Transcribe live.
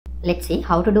let's see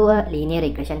how to do a linear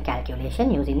regression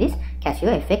calculation using this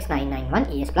Casio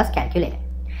FX-991ES Plus Calculator.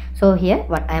 So here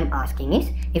what I am asking is,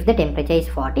 if the temperature is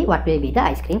 40, what will be the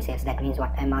ice cream sales? That means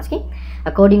what I am asking,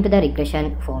 according to the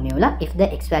regression formula, if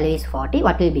the x value is 40,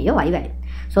 what will be your y value?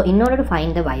 So in order to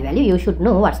find the y value, you should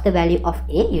know what's the value of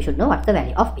A, you should know what's the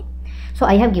value of B. So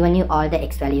I have given you all the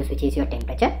x values, which is your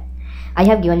temperature. I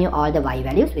have given you all the y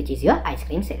values, which is your ice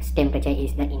cream sales. Temperature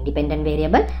is the independent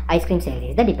variable, ice cream sales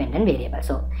is the dependent variable.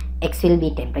 So x will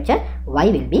be temperature, y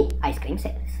will be ice cream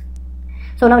sales.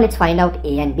 So now let's find out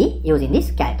A and B using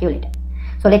this calculator.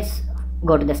 So let's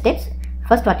go to the steps.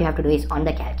 First, what you have to do is on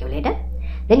the calculator,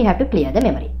 then you have to clear the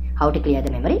memory. How to clear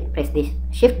the memory? Press this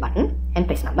shift button and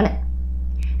press number 9.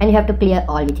 And you have to clear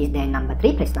all which is there in number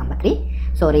 3, press number 3.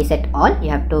 So reset all,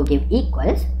 you have to give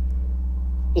equals.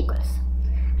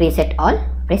 Reset all,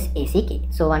 press AC key.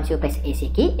 So once you press AC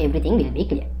key, everything will be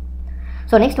clear.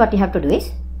 So next what you have to do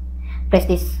is press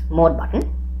this mode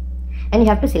button and you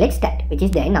have to select stat, which is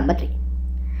there in number 3.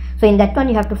 So in that one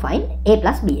you have to find A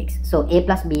plus BX. So A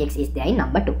plus BX is there in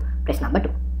number 2. Press number 2.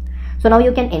 So now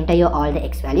you can enter your all the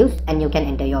x values and you can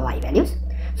enter your y values.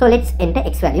 So let's enter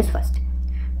x values first.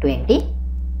 20,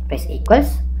 press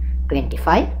equals,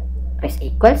 25, press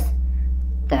equals,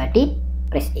 30,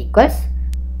 press equals,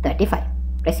 35,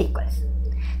 press equals.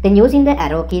 Then using the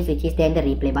arrow keys which is there in the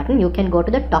replay button, you can go to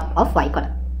the top of y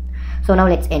column. So now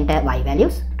let's enter y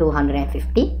values.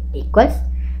 250 equals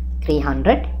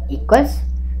 300 equals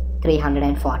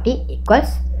 340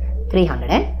 equals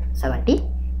 370.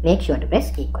 Make sure to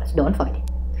press equals, don't forget it.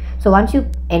 So once you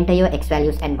enter your x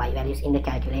values and y values in the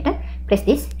calculator, press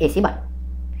this AC button.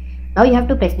 Now you have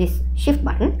to press this shift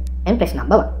button and press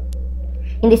number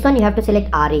 1. In this one you have to select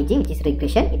REG, which is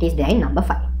regression. It is there in number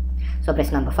 5. So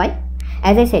press number 5.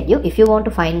 As I said you, if you want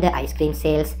to find the ice cream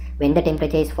sales when the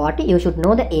temperature is 40, you should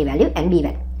know the A value and B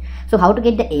value. So how to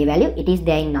get the A value? It is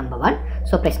there in number 1.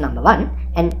 So press number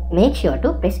 1 and make sure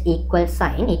to press equal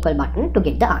sign, equal button to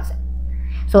get the answer.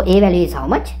 So A value is how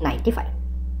much? 95.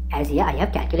 As here I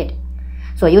have calculated.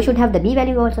 So you should have the B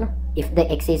value also now. If the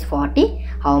x is 40,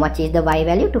 how much is the y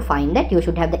value? To find that, you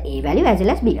should have the A value as well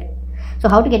as B value. So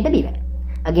how to get the B value?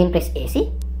 Again press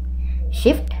AC,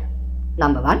 shift,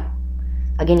 number 1.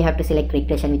 Again you have to select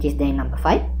regression, which is there in number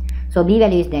 5. So B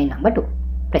value is there in number 2.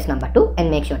 Press number 2 and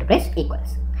make sure to press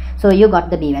equals. So you got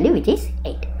the B value, which is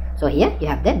 8. So here you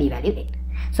have the B value 8.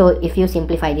 So if you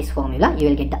simplify this formula, you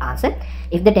will get the answer.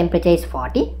 If the temperature is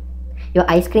 40, your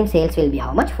ice cream sales will be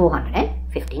how much?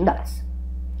 $415.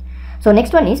 So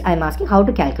next one is, I am asking how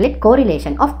to calculate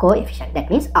correlation of coefficient, that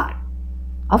means R,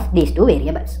 of these two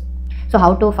variables. So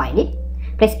how to find it?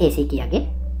 Press AC key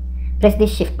again, press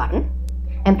this shift button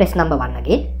and press number 1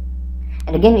 again.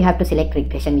 And again you have to select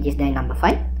regression, which is there in number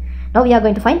 5. Now we are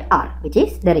going to find R, which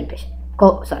is the regression,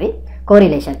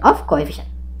 correlation of coefficient.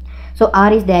 So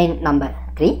R is there in number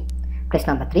 3, press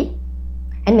number 3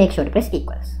 and make sure to press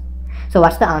equals. So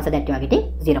what's the answer that you are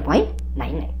getting?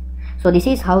 0.99. So this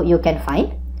is how you can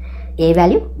find A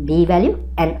value, B value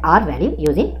and R value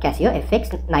using Casio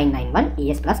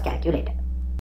FX-991ES Plus Calculator.